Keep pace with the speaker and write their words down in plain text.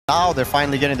Now they're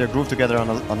finally getting their groove together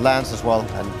on lands as well.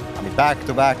 And I mean, back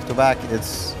to back to back,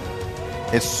 it's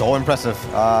so impressive.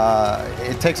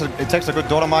 It takes a good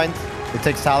Dota mind. It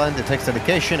takes talent. It takes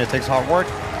dedication. It takes hard work.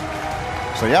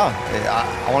 So yeah,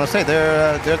 I want to say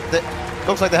they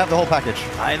looks like they have the whole package.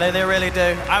 They really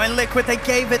do. I mean, Liquid, they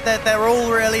gave it their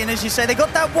all, really. And as you say, they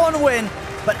got that one win.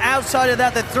 But outside of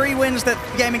that, the 3 wins that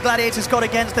Gaming Gladiators got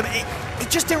against them, it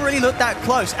just didn't really look that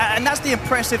close. And that's the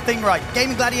impressive thing, right?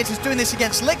 Gaming Gladiators doing this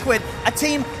against Liquid, a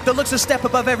team that looks a step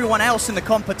above everyone else in the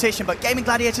competition. But Gaming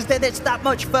Gladiators, they're that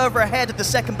much further ahead of the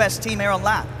second best team here on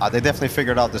LAN. They definitely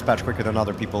figured out this patch quicker than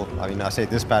other people. I mean, I say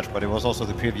this patch, but it was also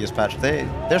the previous patch.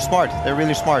 They're smart. They're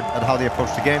really smart at how they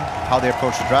approach the game, how they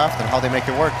approach the draft, and how they make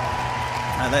it work.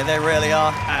 And they really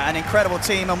are an incredible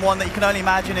team, and one that you can only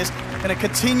imagine is going to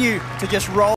continue to just roll.